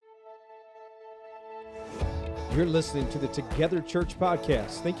You're listening to the Together Church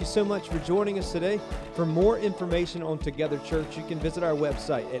podcast. Thank you so much for joining us today. For more information on Together Church, you can visit our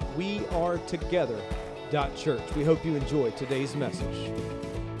website at wearetogether.church. We hope you enjoy today's message.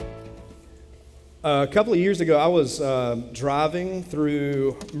 A couple of years ago, I was driving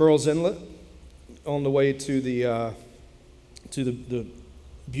through Murrells Inlet on the way to the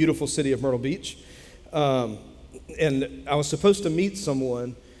beautiful city of Myrtle Beach, and I was supposed to meet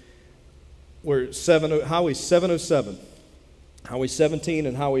someone where Highway 707, Highway 17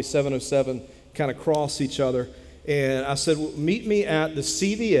 and Highway 707 kind of cross each other. And I said, well, meet me at the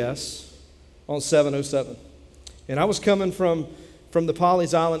CVS on 707. And I was coming from the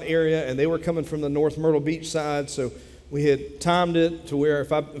Pawleys Island area, and they were coming from the North Myrtle Beach side. So we had timed it to where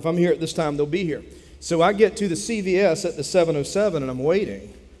if I'm here at this time, they'll be here. So I get to the CVS at the 707, and I'm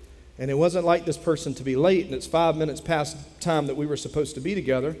waiting. And it wasn't like this person to be late, and it's 5 minutes past time that we were supposed to be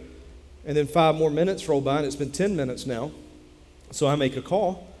together. And then 5 more minutes roll by, and it's been 10 minutes now. So I make a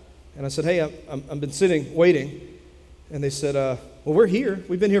call, and I said, hey, I've been sitting, waiting. And they said, well, we're here.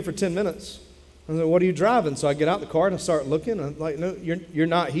 We've been here for 10 minutes. I said, what are you driving? So I get out the car, and I start looking. And I'm like, no, you're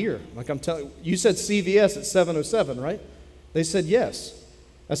not here. Like I'm telling you, said CVS at 707, right? They said, yes.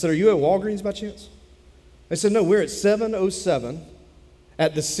 I said, are you at Walgreens by chance? They said, no, we're at 707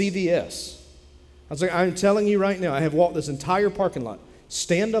 at the CVS. I was like, I'm telling you right now, I have walked this entire parking lot.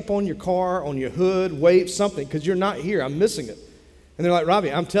 Stand up on your car, on your hood, wave something, because you're not here. I'm missing it. And they're like,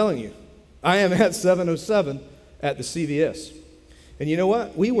 Robbie, I'm telling you, I am at 707 at the CVS. And you know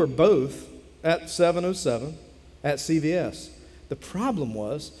what? We were both at 707 at CVS. The problem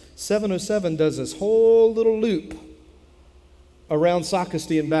was 707 does this whole little loop around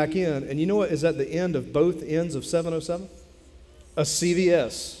Socastee and back in. And you know what is at the end of both ends of 707? A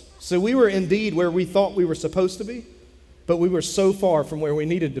CVS. So we were indeed where we thought we were supposed to be, but we were so far from where we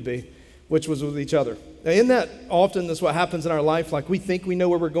needed to be, which was with each other. Now, isn't that often that's what happens in our life? Like we think we know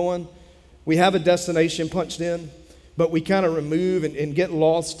where we're going. We have a destination punched in, but we kind of remove and get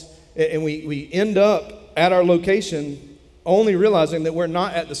lost, and we end up at our location only realizing that we're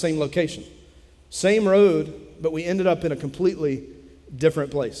not at the same location. Same road, but we ended up in a completely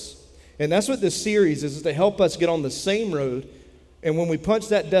different place. And that's what this series is to help us get on the same road. And when we punch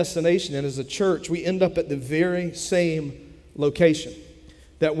that destination in as a church, we end up at the very same location.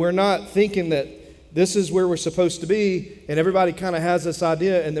 That we're not thinking that this is where we're supposed to be, and everybody kind of has this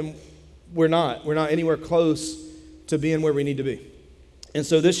idea, and then we're not. We're not anywhere close to being where we need to be. And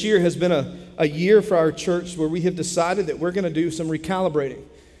so this year has been a year for our church where we have decided that we're going to do some recalibrating.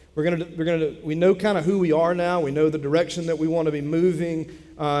 We know kind of who we are now. We know the direction that we want to be moving.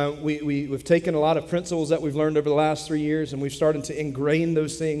 We've taken a lot of principles that we've learned over the last 3 years, and we've started to ingrain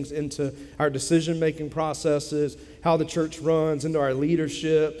those things into our decision-making processes, how the church runs, into our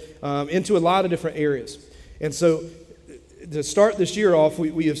leadership, into a lot of different areas. And so to start this year off,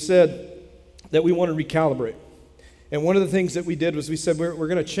 we have said that we want to recalibrate. And one of the things that we did was we said we're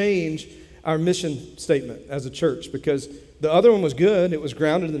going to change our mission statement as a church, because the other one was good. It was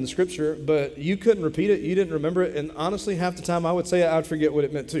grounded in the scripture, but you couldn't repeat it. You didn't remember it. And honestly, half the time I would say I'd forget what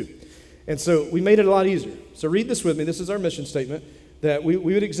it meant too. And so we made it a lot easier. So read this with me. This is our mission statement, that we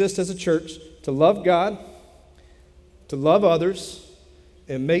would exist as a church to love God, to love others,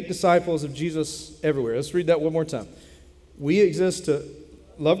 and make disciples of Jesus everywhere. Let's read that one more time. We exist to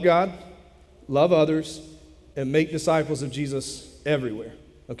love God, love others, and make disciples of Jesus everywhere.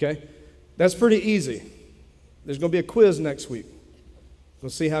 Okay? That's pretty easy. There's going to be a quiz next week.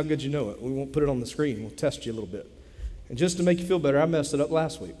 We'll see how good you know it. We won't put it on the screen. We'll test you a little bit. And just to make you feel better, I messed it up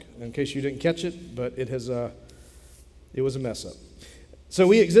last week, in case you didn't catch it, but it was a mess up. So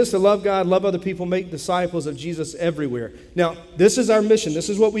we exist to love God, love other people, make disciples of Jesus everywhere. Now, this is our mission. This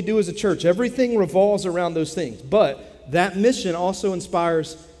is what we do as a church. Everything revolves around those things. But that mission also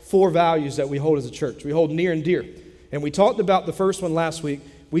inspires 4 values that we hold as a church. We hold near and dear. And we talked about the first one last week.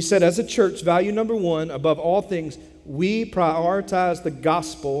 We said as a church, value number 1, above all things, we prioritize the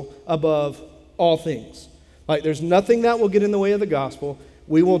gospel above all things. Like there's nothing that will get in the way of the gospel.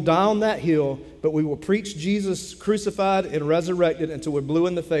 We will die on that hill, but we will preach Jesus crucified and resurrected until we're blue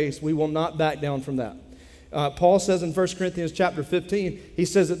in the face. We will not back down from that. Paul says in 1 Corinthians chapter 15, he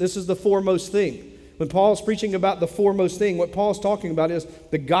says that this is the foremost thing. When Paul's preaching about the foremost thing, what Paul's talking about is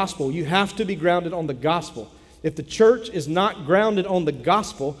the gospel. You have to be grounded on the gospel. If the church is not grounded on the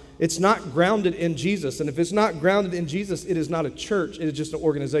gospel, it's not grounded in Jesus. And if it's not grounded in Jesus, it is not a church. It is just an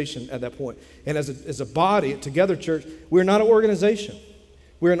organization at that point. And as a body, Together Church, we're not an organization.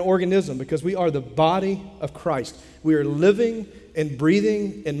 We're an organism because we are the body of Christ. We are living and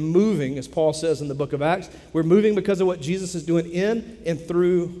breathing and moving, as Paul says in the book of Acts. We're moving because of what Jesus is doing in and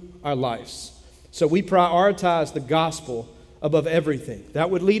through our lives. So we prioritize the gospel above everything. That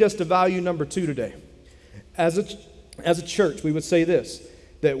would lead us to value number 2 today. As a church, we would say this,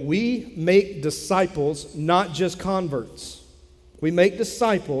 that we make disciples, not just converts. We make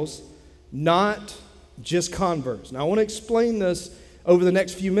disciples, not just converts. Now, I want to explain this over the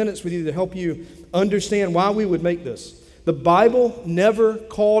next few minutes with you to help you understand why we would make this. The Bible never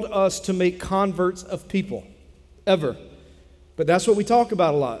called us to make converts of people, ever. But that's what we talk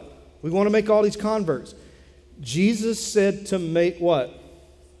about a lot. We want to make all these converts. Jesus said to make what?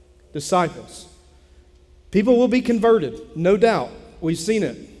 Disciples. People will be converted, no doubt. We've seen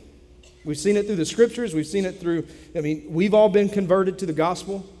it. We've seen it through the scriptures. We've seen it through, we've all been converted to the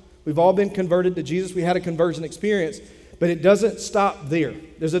gospel. We've all been converted to Jesus. We had a conversion experience. But it doesn't stop there.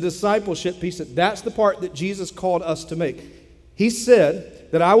 There's a discipleship piece. That's the part that Jesus called us to make. He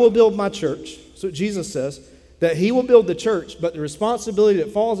said that I will build my church. So Jesus says that he will build the church, but the responsibility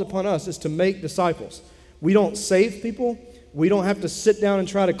that falls upon us is to make disciples. We don't save people. We don't have to sit down and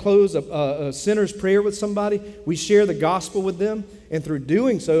try to close a sinner's prayer with somebody. We share the gospel with them. And through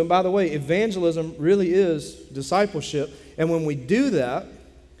doing so, and by the way, evangelism really is discipleship. And when we do that,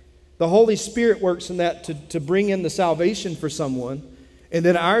 the Holy Spirit works in that to bring in the salvation for someone. And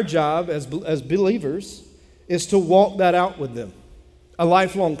then our job as believers is to walk that out with them. A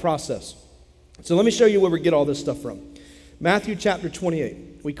lifelong process. So let me show you where we get all this stuff from. Matthew chapter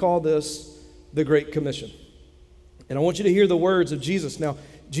 28. We call this the Great Commission. And I want you to hear the words of Jesus. Now,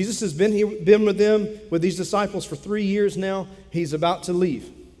 Jesus has been with them, with these disciples for 3 years now. He's about to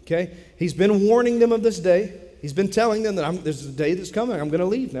leave. Okay? He's been warning them of this day. He's been telling them that there's a day that's coming. I'm going to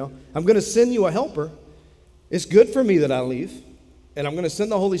leave now. I'm going to send you a helper. It's good for me that I leave. And I'm going to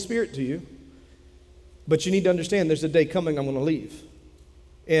send the Holy Spirit to you. But you need to understand there's a day coming I'm going to leave.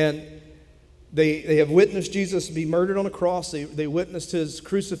 And they have witnessed Jesus be murdered on a cross. They witnessed his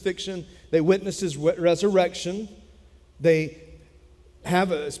crucifixion. They witnessed his resurrection. They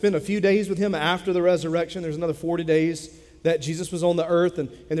have spent a few days with him after the resurrection. There's another 40 days that Jesus was on the earth, and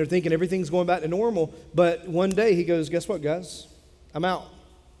they're thinking everything's going back to normal. But one day he goes, guess what, guys? I'm out.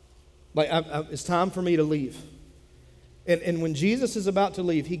 It's time for me to leave. And when Jesus is about to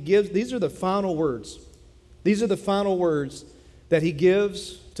leave, he gives, these are the final words. These are the final words that he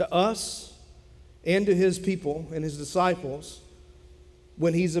gives to us and to his people and his disciples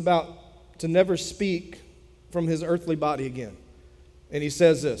when he's about to never speak from his earthly body again. And he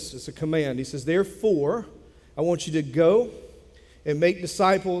says this, it's a command. He says, therefore, I want you to go and make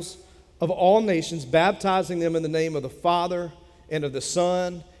disciples of all nations, baptizing them in the name of the Father and of the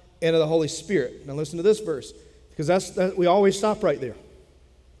Son and of the Holy Spirit. Now listen to this verse, because we always stop right there.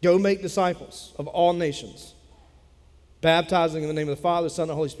 Go make disciples of all nations, baptizing in the name of the Father, Son,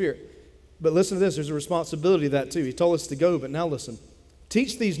 and the Holy Spirit. But listen to this, there's a responsibility to that too. He told us to go, but now listen.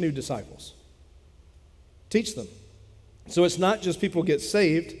 Teach these new disciples. Teach them. So it's not just people get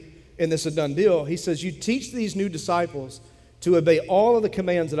saved and this is a done deal. He says, you teach these new disciples to obey all of the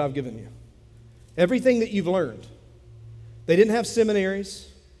commands that I've given you. Everything that you've learned. They didn't have seminaries.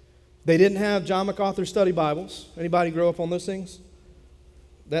 They didn't have John MacArthur study Bibles. Anybody grow up on those things?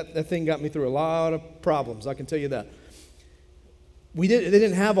 That thing got me through a lot of problems, I can tell you that. They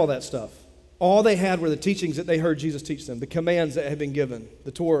didn't have all that stuff. All they had were the teachings that they heard Jesus teach them, the commands that had been given,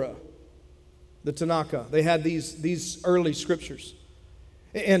 the Torah, the Tanakh. They had these early scriptures.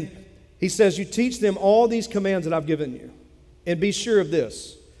 And he says, you teach them all these commands that I've given you. And be sure of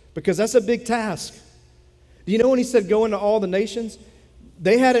this, because that's a big task. Do you know when he said go into all the nations?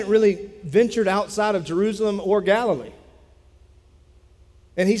 They hadn't really ventured outside of Jerusalem or Galilee.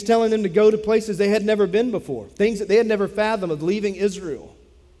 And he's telling them to go to places they had never been before, things that they had never fathomed, of leaving Israel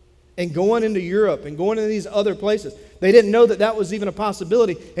and going into Europe and going into these other places. They didn't know that that was even a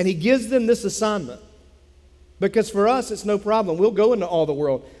possibility. And he gives them this assignment. Because for us, it's no problem. We'll go into all the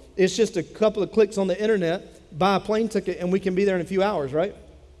world. It's just a couple of clicks on the internet, buy a plane ticket, and we can be there in a few hours, right?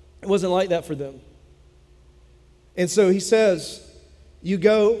 It wasn't like that for them. And so he says, you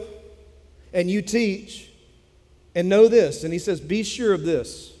go and you teach and know this. And he says, be sure of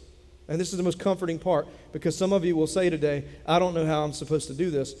this. And this is the most comforting part, because some of you will say today, I don't know how I'm supposed to do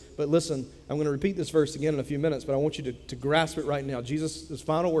this. But listen, I'm going to repeat this verse again in a few minutes, but I want you to grasp it right now. Jesus'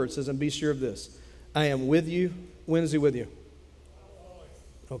 final word says, and be sure of this. I am with you. When is he with you?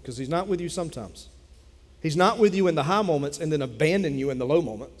 Oh, because he's not with you sometimes. He's not with you in the high moments and then abandon you in the low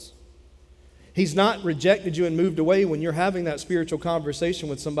moments. He's not rejected you and moved away when you're having that spiritual conversation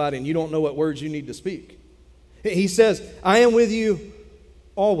with somebody and you don't know what words you need to speak. He says, I am with you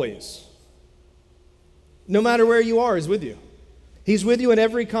always. No matter where you are, he's with you. He's with you in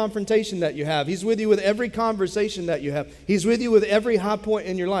every confrontation that you have. He's with you with every conversation that you have. He's with you with every high point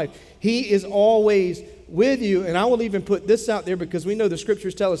in your life. He is always with you, and I will even put this out there because we know the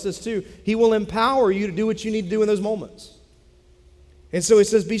scriptures tell us this too. He will empower you to do what you need to do in those moments. And so he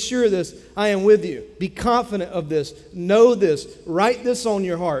says, be sure of this, I am with you. Be confident of this. Know this. Write this on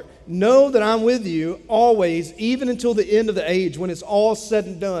your heart. Know that I'm with you always, even until the end of the age. When it's all said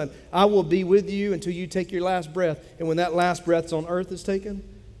and done, I will be with you until you take your last breath. And when that last breath on earth is taken,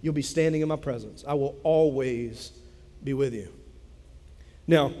 you'll be standing in my presence. I will always be with you.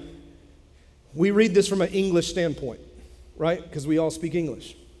 Now, we read this from an English standpoint, right? Because we all speak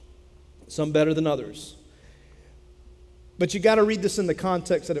English. Some better than others. But you got to read this in the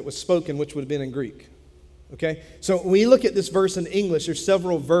context that it was spoken, which would have been in Greek. Okay? So when we look at this verse in English, there's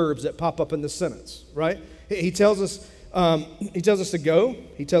several verbs that pop up in this sentence, right? He tells us to go.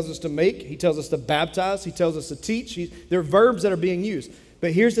 He tells us to make. He tells us to baptize. He tells us to teach. There are verbs that are being used.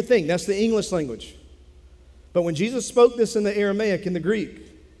 But here's the thing. That's the English language. But when Jesus spoke this in the Aramaic, in the Greek,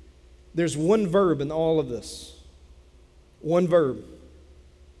 there's one verb in all of this. One verb.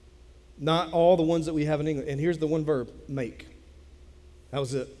 Not all the ones that we have in English. And here's the one verb, make. That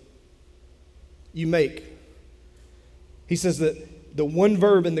was it. You make. He says that the one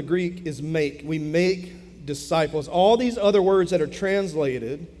verb in the Greek is make. We make disciples. All these other words that are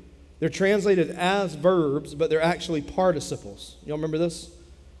translated, they're translated as verbs, but they're actually participles. Y'all remember this?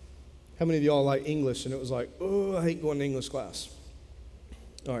 How many of y'all like English and it was like, oh, I hate going to English class?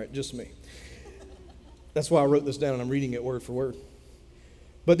 All right, just me. That's why I wrote this down and I'm reading it word for word.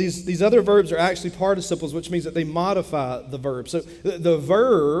 But these other verbs are actually participles, which means that they modify the verb. So the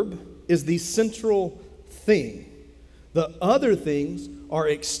verb is the central thing. The other things are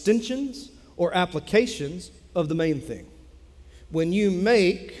extensions or applications of the main thing. When you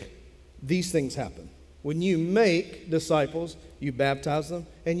make, these things happen. When you make disciples, you baptize them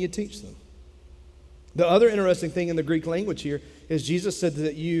and you teach them. The other interesting thing in the Greek language here is Jesus said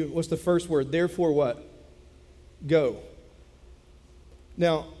that what's the first word? Therefore what? Go.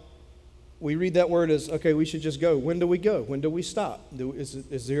 Now, we read that word as, okay, we should just go. When do we go? When do we stop?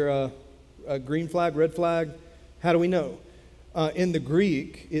 Is there a green flag, red flag? How do we know? In the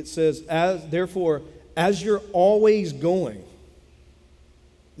Greek, it says, therefore, as you're always going,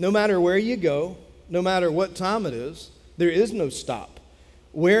 no matter where you go, no matter what time it is, there is no stop.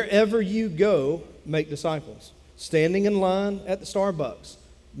 Wherever you go, make disciples. Standing in line at the Starbucks,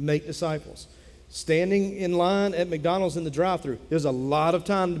 make disciples. Standing in line at McDonald's in the drive-thru. There's a lot of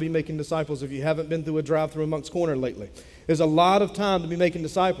time to be making disciples if you haven't been through a drive-thru in Moncks Corner lately. There's a lot of time to be making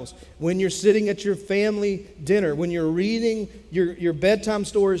disciples. When you're sitting at your family dinner, when you're reading your bedtime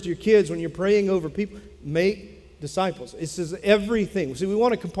stories to your kids, when you're praying over people, make disciples. It says everything. See, we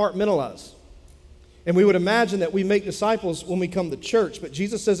want to compartmentalize. And we would imagine that we make disciples when we come to church, but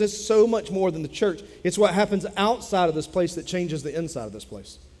Jesus says it's so much more than the church. It's what happens outside of this place that changes the inside of this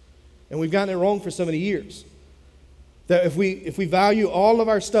place. And we've gotten it wrong for so many years. That if we value all of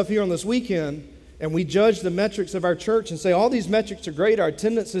our stuff here on this weekend and we judge the metrics of our church and say all these metrics are great, our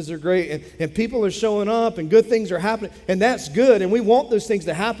attendances are great, and people are showing up and good things are happening, and that's good, and we want those things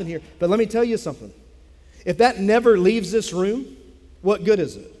to happen here. But let me tell you something. If that never leaves this room, what good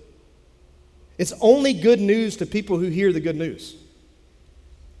is it? It's only good news to people who hear the good news.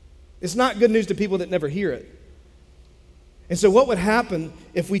 It's not good news to people that never hear it. And so what would happen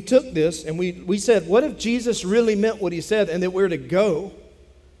if we took this and we said, what if Jesus really meant what he said and that we're to go,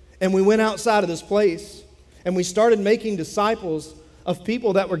 and we went outside of this place and we started making disciples of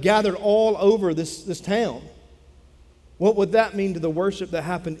people that were gathered all over this town? What would that mean to the worship that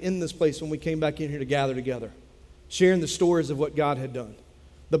happened in this place when we came back in here to gather together, sharing the stories of what God had done,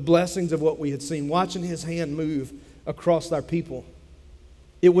 the blessings of what we had seen, watching his hand move across our people?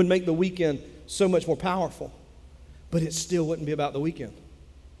 It would make the weekend so much more powerful. But it still wouldn't be about the weekend.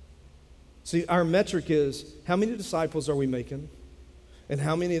 See, our metric is how many disciples are we making, and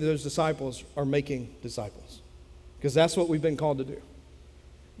how many of those disciples are making disciples? Because that's what we've been called to do.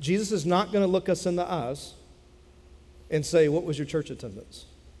 Jesus is not going to look us in the eyes and say, what was your church attendance?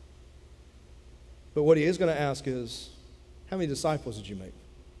 But what he is going to ask is, how many disciples did you make?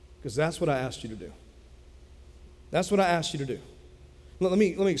 Because that's what I asked you to do. That's what I asked you to do. Let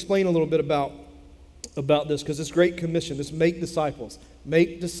me explain a little bit about this, because this great commission, this make disciples.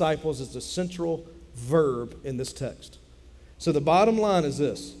 Make disciples is the central verb in this text. So the bottom line is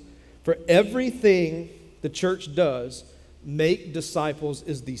this. For everything the church does, make disciples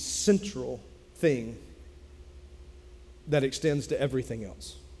is the central thing that extends to everything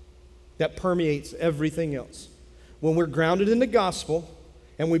else, that permeates everything else. When we're grounded in the gospel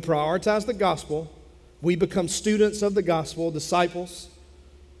and we prioritize the gospel, We become students of the gospel, disciples,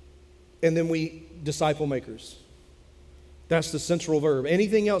 and then we disciple makers. That's the central verb.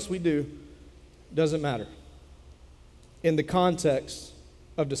 Anything else we do doesn't matter in the context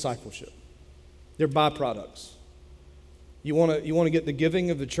of discipleship. They're byproducts. You want to get the giving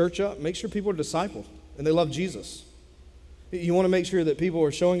of the church up? Make sure people are discipled and they love Jesus. You want to make sure that people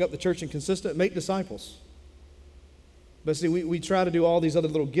are showing up to church and consistent? Make disciples. But see, we try to do all these other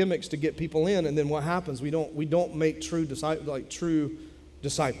little gimmicks to get people in, and then what happens? We don't make true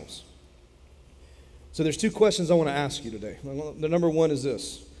disciples. So there's two questions I want to ask you today. The number one is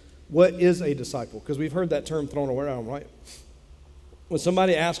this: what is a disciple? Because we've heard that term thrown around, right? When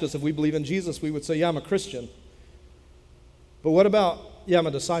somebody asks us if we believe in Jesus, we would say, yeah, I'm a Christian. But what about, yeah, I'm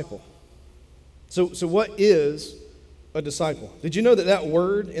a disciple? So what is a disciple? Did you know that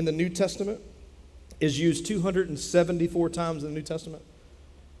word in the New Testament is used 274 times in the New Testament?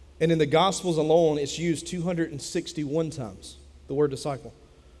 And in the Gospels alone, it's used 261 times, the word disciple.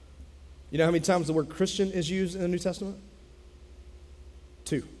 You know how many times the word Christian is used in the New Testament?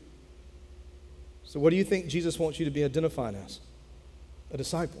 2. So what do you think Jesus wants you to be identified as? A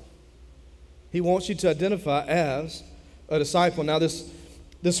disciple. He wants you to identify as a disciple. Now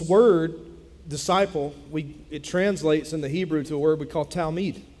this word, disciple, it translates in the Hebrew to a word we call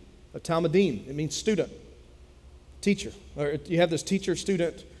talmid, a talmudim. It means student, teacher. Or you have this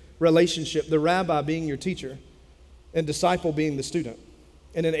teacher-student relationship, the rabbi being your teacher and disciple being the student.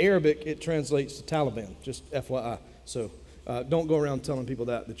 And in Arabic, it translates to Taliban, just FYI. So don't go around telling people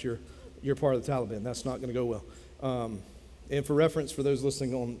that you're part of the Taliban. That's not going to go well. And for reference, for those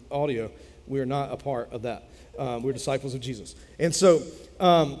listening on audio, we are not a part of that. We're disciples of Jesus. And so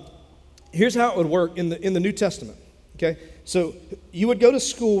here's how it would work in the New Testament. Okay, so you would go to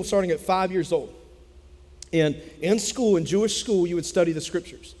school starting at 5 years old. And in school, in Jewish school, you would study the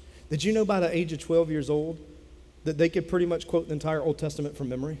scriptures. Did you know by the age of 12 years old that they could pretty much quote the entire Old Testament from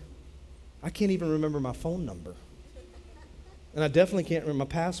memory? I can't even remember my phone number. And I definitely can't remember my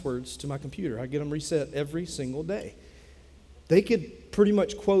passwords to my computer. I get them reset every single day. They could pretty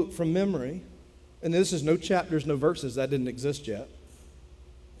much quote from memory, and this is no chapters, no verses, that didn't exist yet,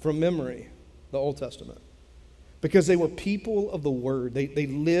 from memory, the Old Testament. Because they were people of the Word. They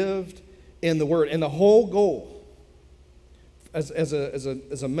lived in the Word. And the whole goal, as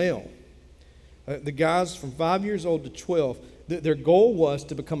a male, the guys from 5 years old to 12, their goal was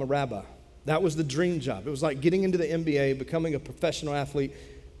to become a rabbi. That was the dream job. It was like getting into the NBA, becoming a professional athlete.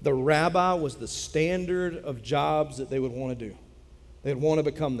 The rabbi was the standard of jobs that they would want to do. They'd want to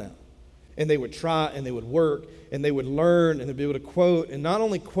become that. And they would try, and they would work, and they would learn, and they'd be able to quote, and not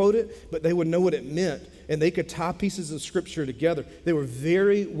only quote it, but they would know what it meant, and they could tie pieces of Scripture together. They were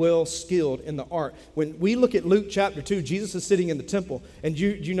very well skilled in the art. When we look at Luke chapter 2, Jesus is sitting in the temple, and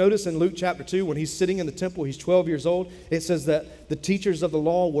you notice in Luke chapter 2, when he's sitting in the temple, he's 12 years old, it says that the teachers of the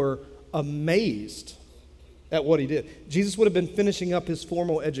law were amazed at what he did. Jesus would have been finishing up his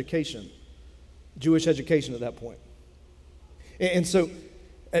formal education, Jewish education at that point. And so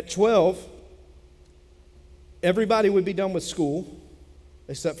at 12, everybody would be done with school,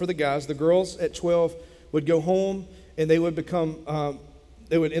 except for the guys. The girls at 12 would go home, and they would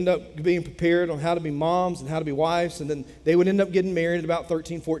they would end up being prepared on how to be moms and how to be wives, and then they would end up getting married at about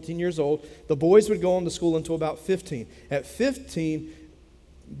 13, 14 years old. The boys would go on to school until about 15. At 15,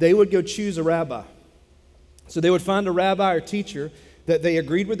 they would go choose a rabbi. So they would find a rabbi or teacher that they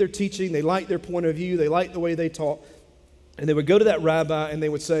agreed with their teaching, they liked their point of view, they liked the way they taught, and they would go to that rabbi and they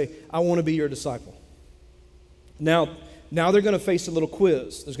would say, I want to be your disciple. Now they're going to face a little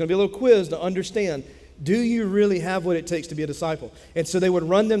quiz. There's going to be a little quiz to understand, do you really have what it takes to be a disciple? And so they would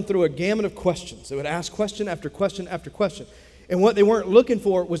run them through a gamut of questions. They would ask question after question after question. And what they weren't looking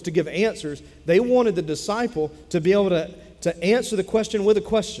for was to give answers. They wanted the disciple to be able to answer the question with a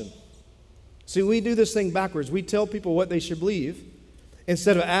question. See, we do this thing backwards. We tell people what they should believe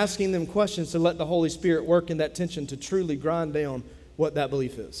instead of asking them questions to let the Holy Spirit work in that tension to truly grind down what that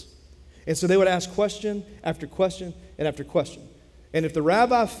belief is. And so they would ask question after question and after question. And if the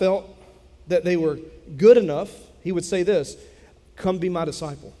rabbi felt that they were good enough, he would say this, come be my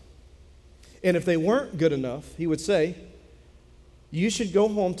disciple. And if they weren't good enough, he would say, you should go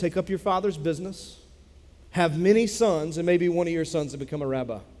home, take up your father's business, have many sons, and maybe one of your sons to become a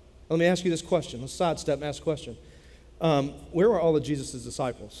rabbi. Let me ask you this question. Let's sidestep and ask a question. Where were all of Jesus'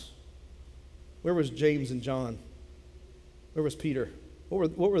 disciples? Where was James and John? Where was Peter?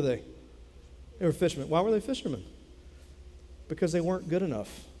 What were they? They were fishermen. Why were they fishermen? Because they weren't good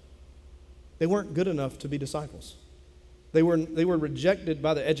enough. They weren't good enough to be disciples. They were rejected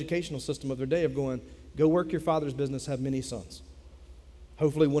by the educational system of their day of going, go work your father's business, have many sons.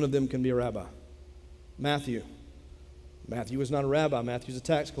 Hopefully one of them can be a rabbi. Matthew. Matthew was not a rabbi. Matthew's a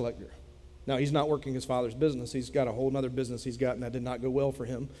tax collector. Now, he's not working his father's business. He's got a whole other business he's got, and that did not go well for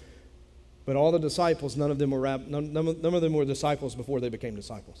him. But all the disciples, none of them were disciples before they became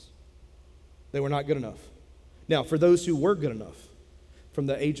disciples. They were not good enough. Now, for those who were good enough, from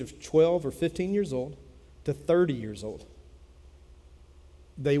the age of 12 or 15 years old to 30 years old,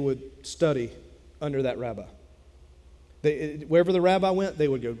 they would study under that rabbi. Wherever the rabbi went, they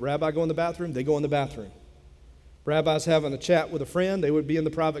would go. Rabbi go in the bathroom, they go in the bathroom. Rabbi's having a chat with a friend, they would be in the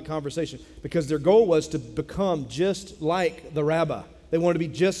private conversation, because their goal was to become just like the rabbi. They wanted to be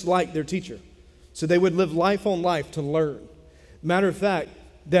just like their teacher. So they would live life on life to learn. Matter of fact,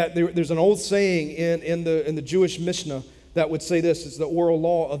 that there's an old saying in the Jewish Mishnah that would say this. It's the oral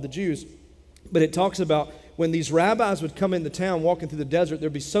law of the Jews. But it talks about when these rabbis would come into town walking through the desert,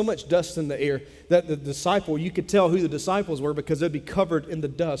 there'd be so much dust in the air that the disciple, you could tell who the disciples were because they'd be covered in the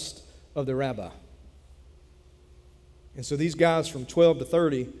dust of the rabbi. And so these guys from 12 to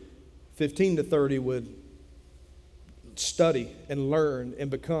 30, 15 to 30 would study and learn and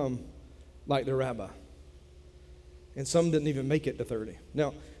become like the rabbi. And some didn't even make it to 30. Now,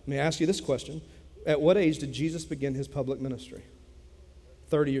 let me ask you this question. At what age did Jesus begin his public ministry?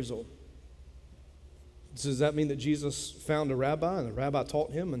 30 years old. Does that mean that Jesus found a rabbi and the rabbi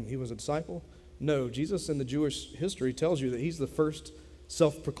taught him and he was a disciple? No, Jesus in the Jewish history tells you that he's the first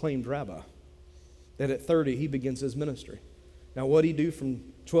self-proclaimed rabbi. That at 30 he begins his ministry. Now, what did he do from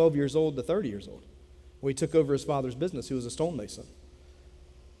 12 years old to 30 years old? Well, he took over his father's business. He was a stonemason.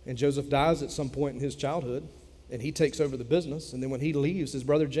 And Joseph dies at some point in his childhood, and he takes over the business. And then when he leaves, his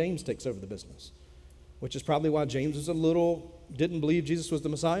brother James takes over the business, which is probably why James was didn't believe Jesus was the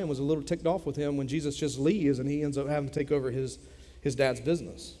Messiah and was a little ticked off with him when Jesus just leaves and he ends up having to take over his dad's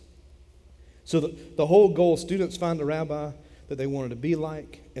business. So the whole goal, students find a rabbi that they wanted to be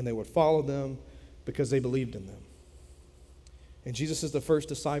like, and they would follow them because they believed in them. And Jesus is the first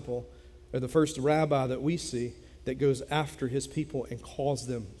disciple, or the first rabbi that we see that goes after his people and calls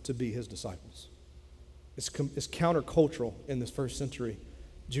them to be his disciples. It's countercultural in this first century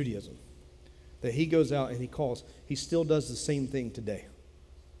Judaism. That he goes out and he calls. He still does the same thing today.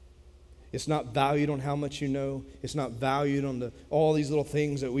 It's not valued on how much you know. It's not valued on all these little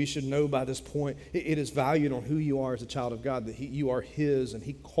things that we should know by this point. It is valued on who you are as a child of God, that you are his, and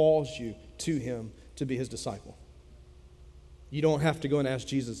he calls you to him to be his disciple. You don't have to go and ask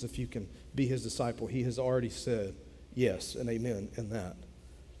Jesus if you can be his disciple. He has already said yes and amen in that.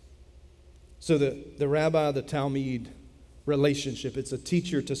 So the rabbi, the Talmud relationship, it's a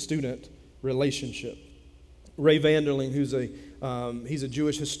teacher to student relationship. Ray Vanderling, he's a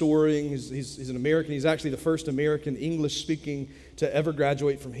Jewish historian. He's an American. He's actually the first American English-speaking to ever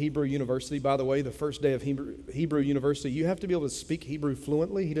graduate from Hebrew University. By the way, the first day of Hebrew University, you have to be able to speak Hebrew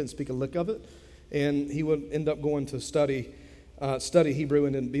fluently. He didn't speak a lick of it. And he would end up going to study Hebrew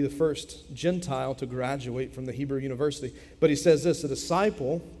and then be the first Gentile to graduate from the Hebrew University. But he says this: a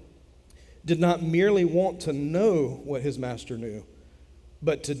disciple did not merely want to know what his master knew,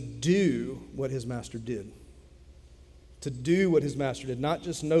 but to do what his master did. To do what his master did. Not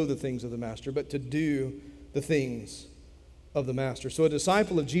just know the things of the master, but to do the things of the master. So a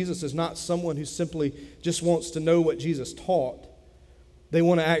disciple of Jesus is not someone who simply just wants to know what Jesus taught. They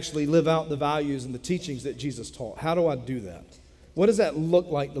want to actually live out the values and the teachings that Jesus taught. How do I do that? What does that look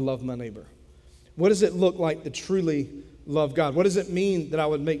like to love my neighbor? What does it look like to truly love God? What does it mean that I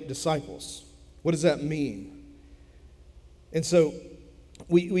would make disciples? What does that mean? And so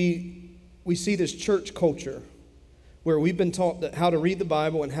we see this church culture where we've been taught how to read the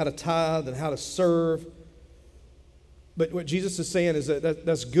Bible and how to tithe and how to serve. But what Jesus is saying is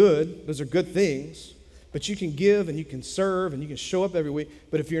that's good. Those are good things. But you can give and you can serve and you can show up every week.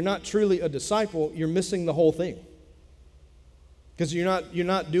 But if you're not truly a disciple, you're missing the whole thing. Because you're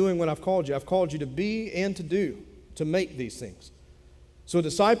not doing what I've called you. I've called you to be and to do, to make these things. So a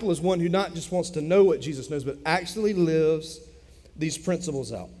disciple is one who not just wants to know what Jesus knows, but actually lives these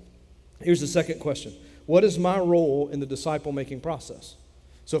principles out. Here's the second question. What is my role in the disciple-making process?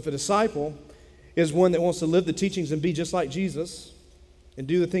 So if a disciple is one that wants to live the teachings and be just like Jesus and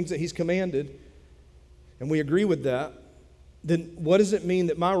do the things that he's commanded, and we agree with that, then what does it mean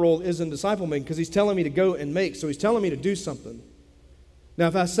that my role is in disciple-making? Because he's telling me to go and make, so he's telling me to do something. Now,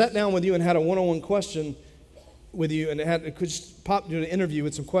 if I sat down with you and had a one-on-one question with you, and it could just pop into an interview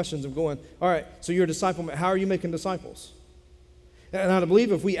with some questions of going, all right, so you're a disciple, how are you making disciples? And I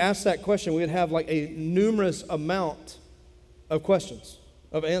believe if we asked that question, we would have like a numerous amount of questions,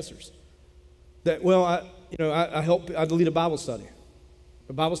 of answers. That, well, I lead a Bible study.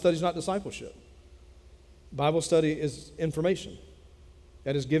 A Bible study is not discipleship. Bible study is information.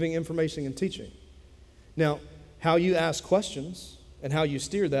 That is giving information and teaching. Now, how you ask questions and how you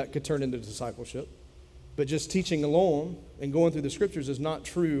steer that could turn into discipleship. But just teaching alone and going through the scriptures is not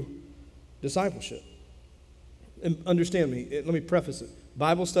true discipleship. And understand me, let me preface it.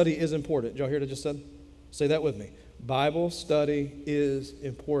 Bible study is important. Did y'all hear what I just said? Say that with me. Bible study is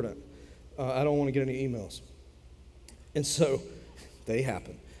important. I don't want to get any emails. And so, they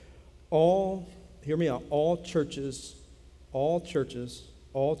happen. Hear me out, all churches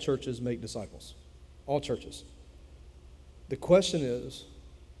make disciples. All churches. The question is,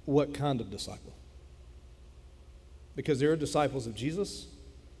 what kind of disciple? Because there are disciples of Jesus,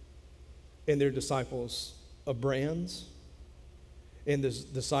 and there are disciples of brands, and there's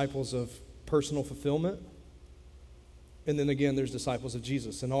disciples of personal fulfillment, and then again, there's disciples of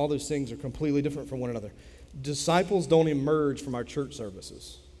Jesus, and all those things are completely different from one another. Disciples don't emerge from our church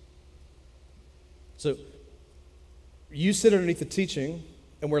services. So, you sit underneath the teaching,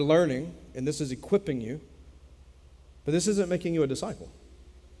 and we're learning, and this is equipping you, but this isn't making you a disciple.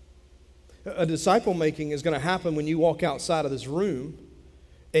 A disciple making is going to happen when you walk outside of this room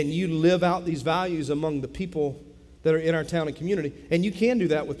and you live out these values among the people that are in our town and community. And you can do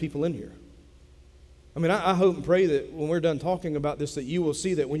that with people in here. I mean, I hope and pray that when we're done talking about this, that you will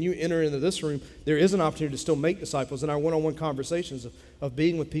see that when you enter into this room, there is an opportunity to still make disciples in our one-on-one conversations of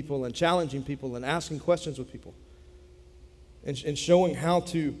being with people and challenging people and asking questions with people and showing how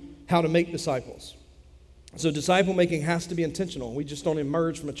to make disciples. So disciple making has to be intentional. We just don't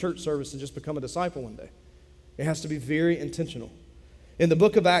emerge from a church service and just become a disciple one day. It has to be very intentional. In the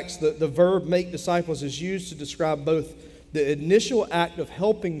book of Acts, the verb make disciples is used to describe both the initial act of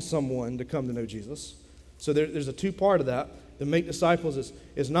helping someone to come to know Jesus. So there's a two-part of that. The make disciples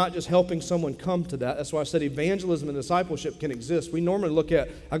is not just helping someone come to that. That's why I said evangelism and discipleship can exist. We normally look at,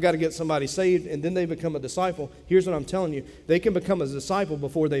 I've got to get somebody saved and then they become a disciple. Here's what I'm telling you. They can become a disciple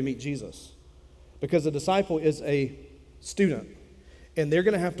before they meet Jesus. Because a disciple is a student. And they're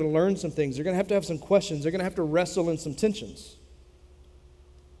going to have to learn some things. They're going to have some questions. They're going to have to wrestle in some tensions.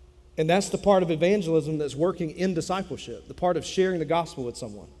 And that's the part of evangelism that's working in discipleship, the part of sharing the gospel with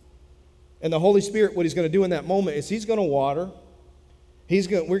someone. And the Holy Spirit, what he's going to do in that moment is he's going to water.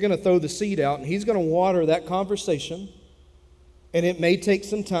 We're going to throw the seed out, and he's going to water that conversation. And it may take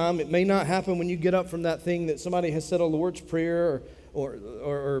some time. It may not happen when you get up from that thing that somebody has said a Lord's Prayer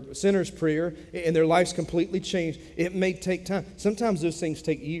or sinner's prayer, and their life's completely changed. It may take time. Sometimes those things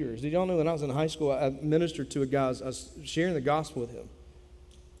take years. Did y'all know when I was in high school, I ministered to a guy, I was sharing the gospel with him.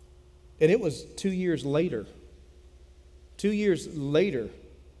 And it was 2 years later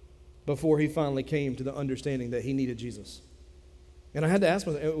before he finally came to the understanding that he needed Jesus. And I had to ask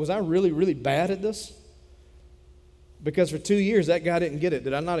myself, was I really, really bad at this? Because for 2 years, that guy didn't get it.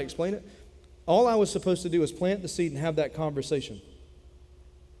 Did I not explain it? All I was supposed to do was plant the seed and have that conversation.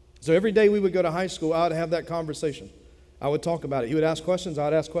 So every day we would go to high school, I would have that conversation. I would talk about it. He would ask questions, I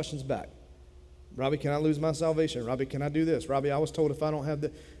would ask questions back. Robbie, can I lose my salvation? Robbie, can I do this? Robbie, I was told if I don't have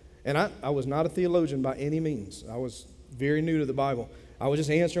the... And I was not a theologian by any means. I was very new to the Bible. I was just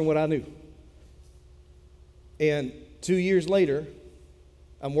answering what I knew. And 2 years later,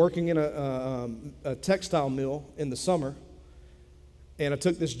 I'm working in a textile mill in the summer, and I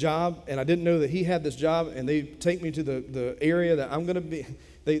took this job, and I didn't know that he had this job, and they take me to the area that I'm going to be.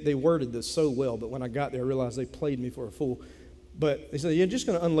 They worded this so well, but when I got there, I realized they played me for a fool. But they said, you're just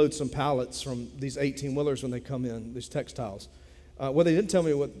going to unload some pallets from these 18-wheelers when they come in, these textiles. Well, they didn't tell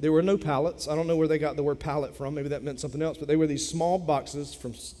me there were no pallets. I don't know where they got the word pallet from. Maybe that meant something else. But they were these small boxes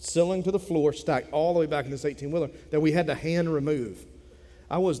from ceiling to the floor, stacked all the way back in this 18-wheeler that we had to hand remove.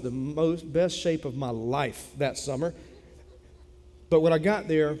 I was the best shape of my life that summer. But when I got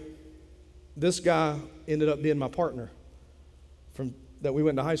there, this guy ended up being my partner that we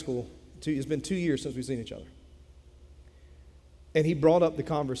went to high school. It's been 2 years since we've seen each other. And he brought up the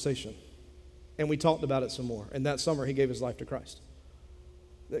conversation, and we talked about it some more. And that summer, he gave his life to Christ.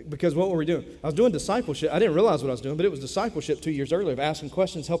 Because what were we doing? I was doing discipleship. I didn't realize what I was doing, but it was discipleship 2 years earlier of asking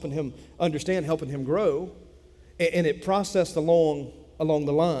questions, helping him understand, helping him grow. And it processed along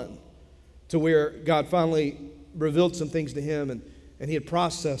the line to where God finally revealed some things to him, and he had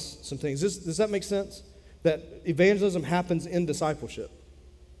processed some things. Does that make sense? That evangelism happens in discipleship.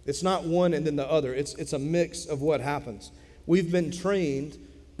 It's not one and then the other. It's a mix of what happens. We've been trained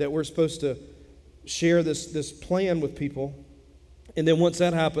that we're supposed to share this plan with people, and then once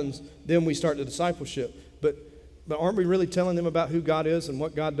that happens, then we start the discipleship. But aren't we really telling them about who God is and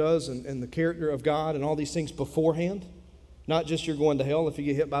what God does and the character of God and all these things beforehand? Not just you're going to hell if you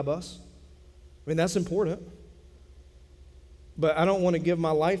get hit by a bus. I mean, that's important. But I don't want to give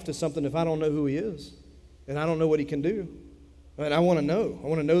my life to something if I don't know who he is and I don't know what he can do. I mean, I want to know. I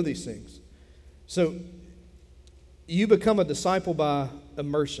want to know these things. So You become a disciple by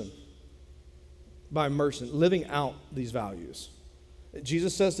immersion, living out these values.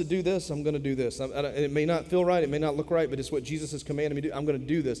 Jesus says to do this, I'm going to do this. It may not feel right, it may not look right, but it's what Jesus has commanded me to do. I'm going to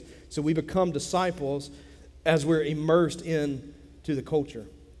do this. So we become disciples as we're immersed into the culture.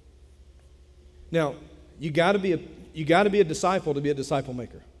 Now, you got to be a disciple to be a disciple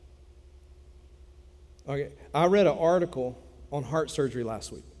maker. Okay, I read an article on heart surgery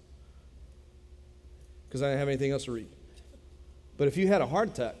last week because I didn't have anything else to read. But if you had a heart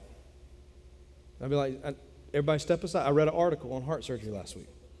attack, I'd be like, everybody step aside. I read an article on heart surgery last week.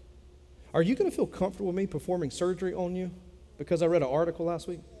 Are you going to feel comfortable with me performing surgery on you because I read an article last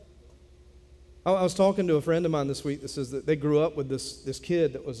week? I was talking to a friend of mine this week that says that they grew up with this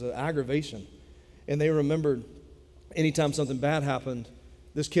kid that was an aggravation. And they remembered anytime something bad happened,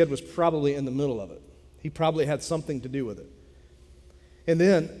 this kid was probably in the middle of it. He probably had something to do with it. And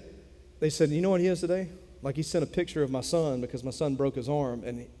then they said, you know what he is today? Like he sent a picture of my son because my son broke his arm,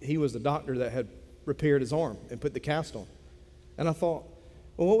 and he was the doctor that had repaired his arm and put the cast on. And I thought,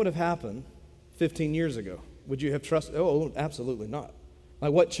 well, what would have happened 15 years ago? Would you have trusted? Oh, absolutely not.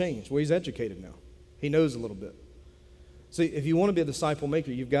 Like what changed? Well, he's educated now. He knows a little bit. See, if you want to be a disciple maker,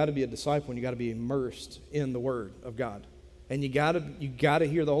 you've got to be a disciple and you've got to be immersed in the Word of God. And you got to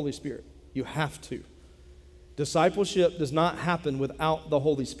hear the Holy Spirit. You have to. Discipleship does not happen without the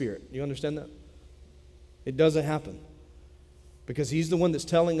Holy Spirit. You understand that? It doesn't happen. Because He's the one that's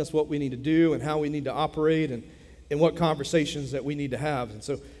telling us what we need to do and how we need to operate and what conversations that we need to have. And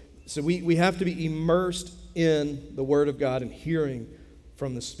so we have to be immersed in the Word of God and hearing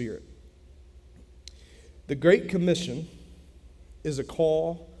from the Spirit. The Great Commission is a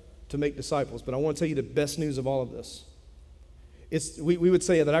call to make disciples, but I want to tell you the best news of all of this. We would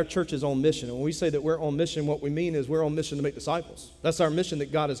say that our church is on mission, and when we say that we're on mission, what we mean is we're on mission to make disciples. That's our mission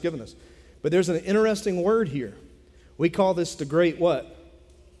that God has given us. But there's an interesting word here. We call this the Great what?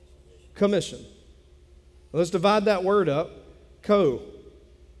 Commission. Let's divide that word up.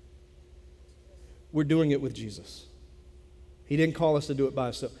 We're doing it with Jesus. He didn't call us to do it by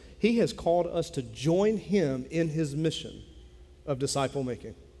ourselves. He has called us to join Him in His mission of disciple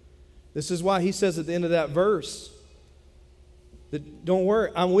making. This is why He says at the end of that verse that don't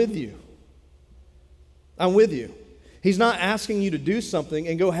worry, I'm with you. I'm with you. He's not asking you to do something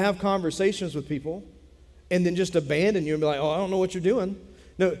and go have conversations with people and then just abandon you and be like, oh, I don't know what you're doing.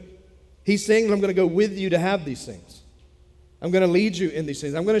 No, He's saying that I'm going to go with you to have these things. I'm going to lead you in these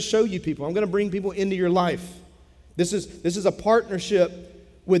things. I'm going to show you people. I'm going to bring people into your life. This is a partnership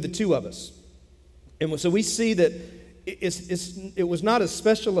with the two of us. And so we see that it was not a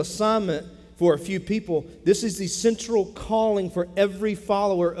special assignment for a few people. This is the central calling for every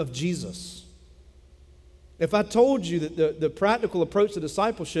follower of Jesus. If I told you that the practical approach to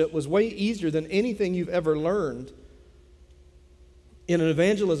discipleship was way easier than anything you've ever learned in an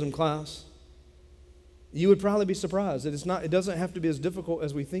evangelism class, you would probably be surprised that it doesn't have to be as difficult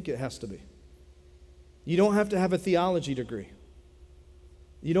as we think it has to be. You don't have to have a theology degree.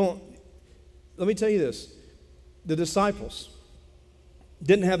 Let me tell you this. The disciples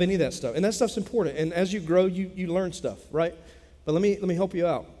didn't have any of that stuff. And that stuff's important. And as you grow, you learn stuff, right? But let me help you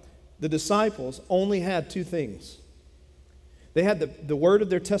out. The disciples only had two things. They had the word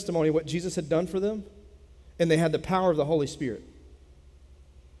of their testimony, what Jesus had done for them, and they had the power of the Holy Spirit.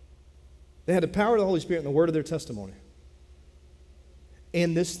 They had the power of the Holy Spirit and the word of their testimony.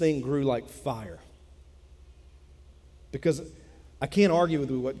 And this thing grew like fire. Because I can't argue with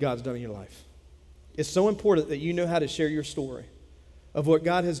what God's done in your life. It's so important that you know how to share your story of what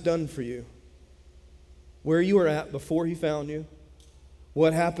God has done for you, where you were at before He found you,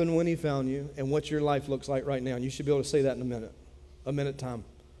 what happened when He found you, and what your life looks like right now. And you should be able to say that in a minute time.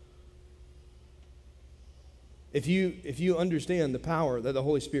 If you understand the power that the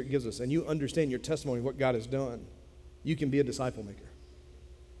Holy Spirit gives us and you understand your testimony of what God has done, you can be a disciple maker.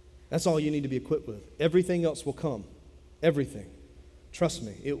 That's all you need to be equipped with. Everything else will come. Everything. Trust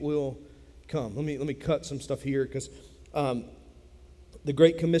me, it will come. Let me cut some stuff here because the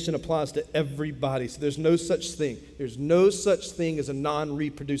Great Commission applies to everybody. So there's no such thing. There's no such thing as a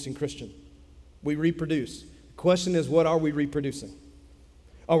non-reproducing Christian. We reproduce. The question is, what are we reproducing?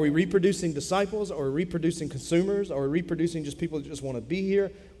 Are we reproducing disciples? Are we reproducing consumers? Are we reproducing just people that just want to be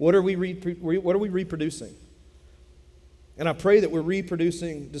here? What are we reproducing? And I pray that we're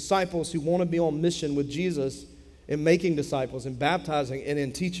reproducing disciples who want to be on mission with Jesus in making disciples, in baptizing, and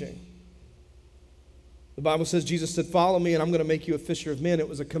in teaching. The Bible says Jesus said, follow me and I'm going to make you a fisher of men. It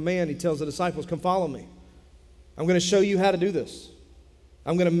was a command. He tells the disciples, come follow me. I'm going to show you how to do this.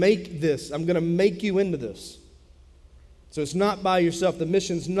 I'm going to make this. I'm going to make you into this. So it's not by yourself. The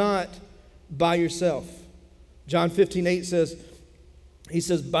mission's not by yourself. John 15:8 says, he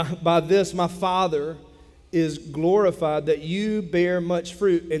says, by this my Father is glorified, that you bear much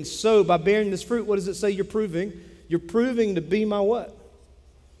fruit. And so by bearing this fruit, what does it say you're proving? You're proving to be my what?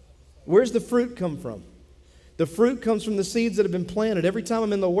 Where's the fruit come from? The fruit comes from the seeds that have been planted. Every time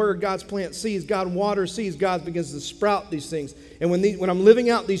I'm in the Word, God's plant seeds. God waters seeds. God begins to sprout these things. And when I'm living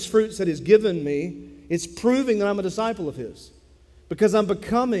out these fruits that He's given me, it's proving that I'm a disciple of His. Because I'm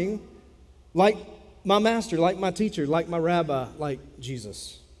becoming like my master, like my teacher, like my rabbi, like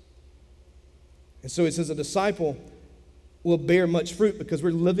Jesus. And so it says a disciple will bear much fruit because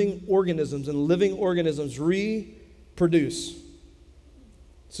we're living organisms, and living organisms reproduce.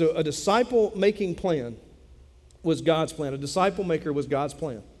 So a disciple-making plan was God's plan. A disciple maker was God's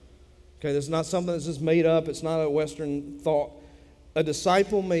plan. Okay, this is not something that's just made up. It's not a Western thought. A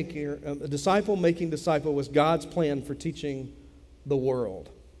disciple-making disciple was God's plan for teaching the world.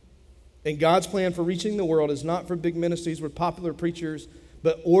 And God's plan for reaching the world is not for big ministries with popular preachers,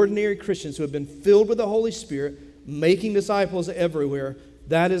 but ordinary Christians who have been filled with the Holy Spirit, making disciples everywhere.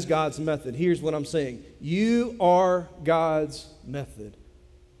 That is God's method. Here's what I'm saying. You are God's method.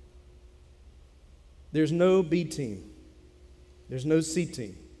 There's no B team. There's no C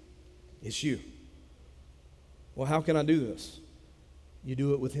team. It's you. Well, how can I do this? You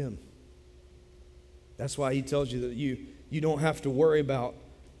do it with Him. That's why He tells you that you don't have to worry about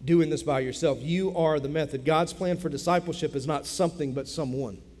doing this by yourself. You are the method. God's plan for discipleship is not something but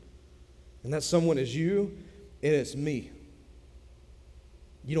someone. And that someone is you, and it's me.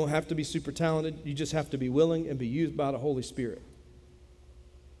 You don't have to be super talented. You just have to be willing and be used by the Holy Spirit.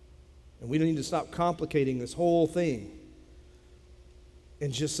 And we need to stop complicating this whole thing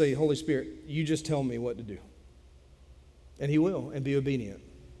and just say, Holy Spirit, you just tell me what to do. And He will, and be obedient.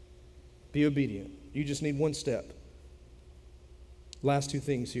 Be obedient. You just need one step. Last two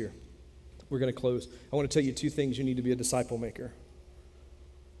things here. We're going to close. I want to tell you two things you need to be a disciple maker.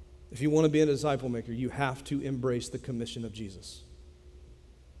 If you want to be a disciple maker, you have to embrace the commission of Jesus.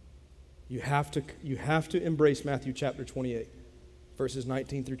 You have to embrace Matthew chapter 28, verses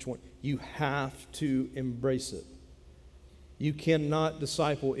 19 through 20. You have to embrace it. You cannot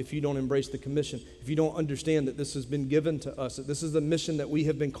disciple if you don't embrace the commission, if you don't understand that this has been given to us, that this is the mission that we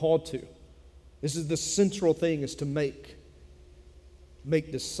have been called to. This is the central thing, is to make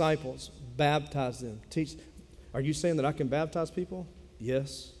disciples, baptize them, teach. Are you saying that I can baptize people?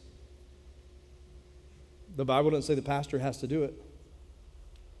 Yes. The Bible doesn't say the pastor has to do it.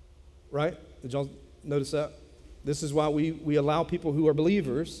 Right? Did y'all notice that? This is why we allow people who are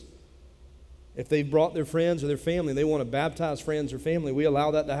believers, if they've brought their friends or their family and they want to baptize friends or family, we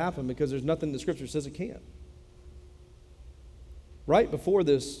allow that to happen because there's nothing in the Scripture that says it can't. Right before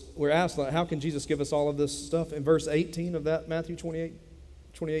this, we're asked, like, how can Jesus give us all of this stuff? In verse 18 of that Matthew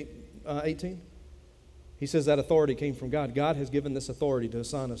 18, he says that authority came from God. God has given this authority to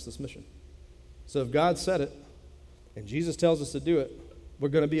assign us this mission. So if God said it and Jesus tells us to do it, we're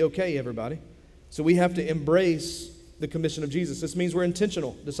going to be okay, everybody. So we have to embrace the commission of Jesus. This means we're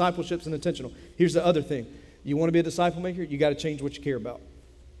intentional. Discipleship's intentional. Here's the other thing. You want to be a disciple maker? You got to change what you care about.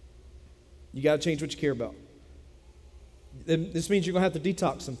 You got to change what you care about. This means you're going to have to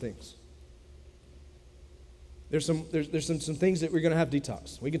detox some things. There's some things that we're going to have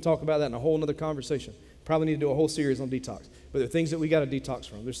detox. We can talk about that in a whole other conversation. Probably need to do a whole series on detox. But there are things that we got to detox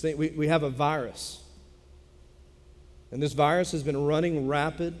from. We have a virus. And this virus has been running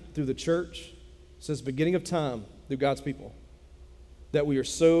rapid through the church since the beginning of time through God's people. That we are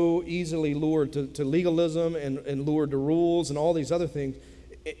so easily lured to legalism and lured to rules and all these other things.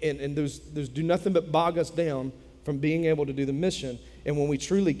 And those do nothing but bog us down from being able to do the mission. And when we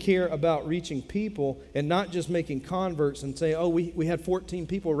truly care about reaching people and not just making converts and say, oh, we had 14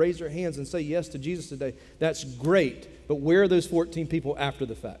 people raise their hands and say yes to Jesus today, that's great. But where are those 14 people after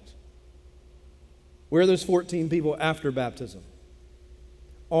the fact? Where are those 14 people after baptism?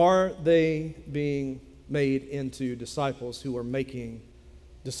 Are they being made into disciples who are making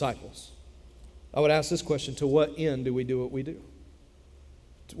disciples? I would ask this question: to what end do we do what we do?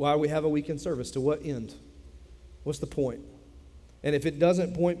 Why do we have a weekend service? To what end? What's the point? And if it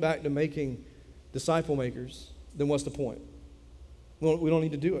doesn't point back to making disciple makers, then what's the point? We don't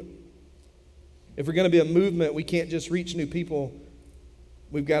need to do it. If we're going to be a movement, we can't just reach new people.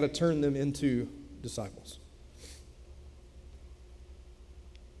 We've got to turn them into disciples.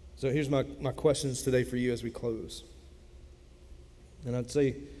 So here's my questions today for you as we close. And I'd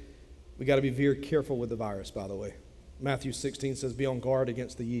say we got to be very careful with the virus, by the way. Matthew 16 says, be on guard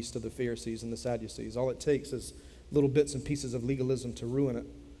against the yeast of the Pharisees and the Sadducees. All it takes is little bits and pieces of legalism to ruin it.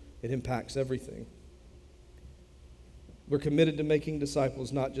 It impacts everything. We're committed to making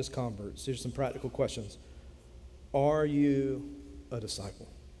disciples, not just converts. Here's some practical questions. Are you a disciple?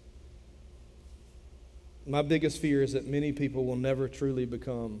 My biggest fear is that many people will never truly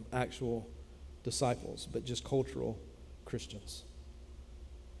become actual disciples, but just cultural Christians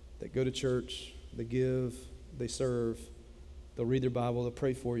that go to church, they give, they serve, they'll read their Bible, they'll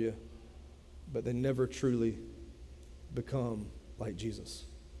pray for you, but they never truly become like Jesus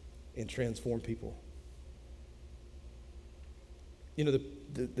and transform people. You know,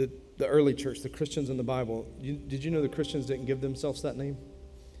 the early church, the Christians in the Bible, did you know the Christians didn't give themselves that name?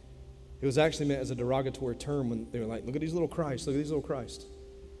 It was actually meant as a derogatory term when they were like, look at these little Christ, look at these little Christ.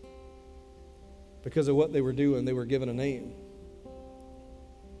 Because of what they were doing, they were given a name.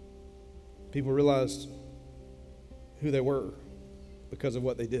 People realized who they were because of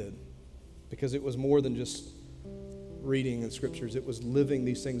what they did. Because it was more than just reading in scriptures. It was living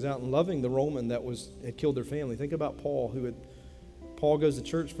these things out and loving the Roman that had killed their family. Think about Paul, Paul goes to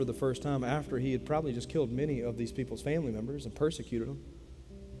church for the first time after he had probably just killed many of these people's family members and persecuted them.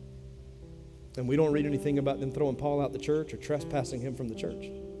 And we don't read anything about them throwing Paul out the church or trespassing him from the church.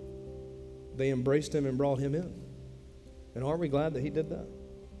 They embraced him and brought him in. And aren't we glad that he did that?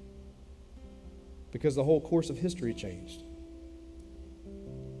 Because the whole course of history changed.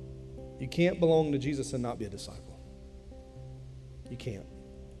 You can't belong to Jesus and not be a disciple. You can't.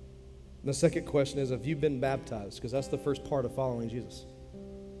 And the second question is, have you been baptized? Because that's the first part of following Jesus.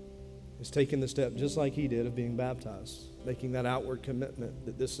 It's taking the step just like he did of being baptized, making that outward commitment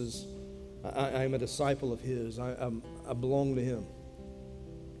that this is, I am a disciple of his. I belong to him.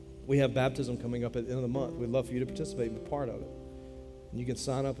 We have baptism coming up at the end of the month. We'd love for you to participate and be part of it. And you can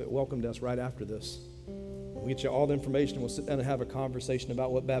sign up at Welcome Desk right after this. We'll get you all the information. We'll sit down and have a conversation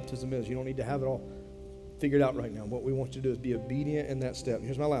about what baptism is. You don't need to have it all figured out right now. What we want you to do is be obedient in that step. And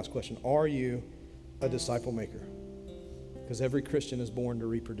here's my last question. Are you a disciple maker? Because every Christian is born to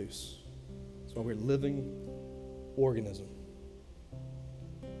reproduce. That's why we're a living organism.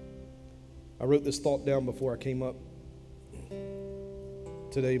 I wrote this thought down before I came up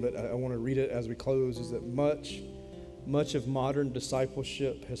today, but I want to read it as we close, is that much of modern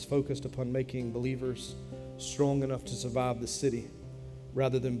discipleship has focused upon making believers strong enough to survive the city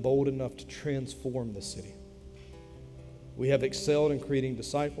rather than bold enough to transform the city. We have excelled in creating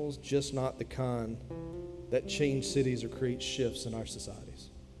disciples, just not the kind that change cities or create shifts in our societies.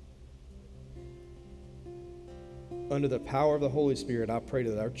 Under the power of the Holy Spirit, I pray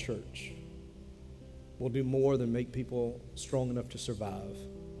that our church will do more than make people strong enough to survive,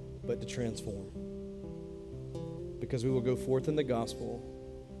 but to transform. Because we will go forth in the gospel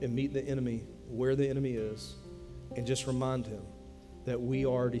and meet the enemy where the enemy is and just remind him that we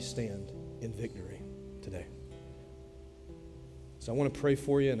already stand in victory today. So I want to pray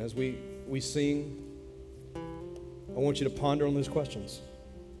for you, and as we sing, I want you to ponder on those questions.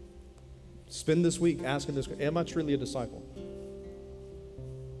 Spend this week asking this, am I truly a disciple?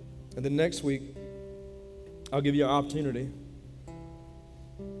 And then next week, I'll give you an opportunity.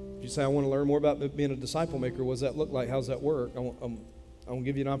 If you say, I want to learn more about being a disciple maker, what does that look like? How does that work? I want to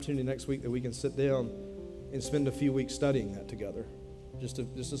give you an opportunity next week that we can sit down and spend a few weeks studying that together. Just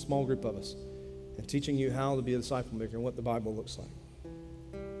a small group of us. And teaching you how to be a disciple maker and what the Bible looks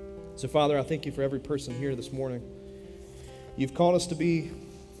like. So, Father, I thank you for every person here this morning. You've called us to be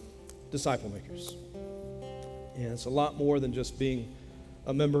disciple makers. And it's a lot more than just being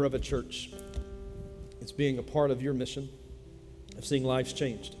a member of a church. It's being a part of your mission of seeing lives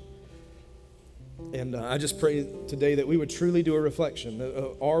changed. And I just pray today that we would truly do a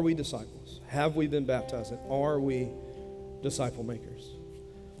reflection. Are we disciples? Have we been baptized? And are we disciple makers?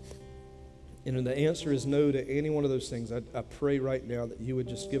 And when the answer is no to any one of those things, I pray right now that you would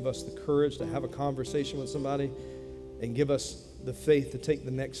just give us the courage to have a conversation with somebody and give us the faith to take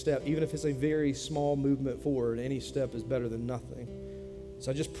the next step. Even if it's a very small movement forward, any step is better than nothing.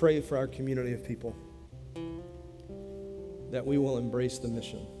 So I just pray for our community of people that we will embrace the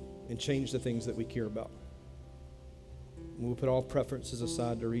mission and change the things that we care about. And we'll put all preferences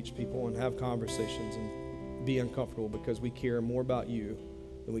aside to reach people and have conversations and be uncomfortable because we care more about you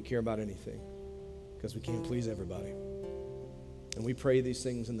than we care about anything, because we can't please everybody. And we pray these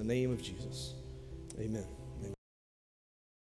things in the name of Jesus. Amen.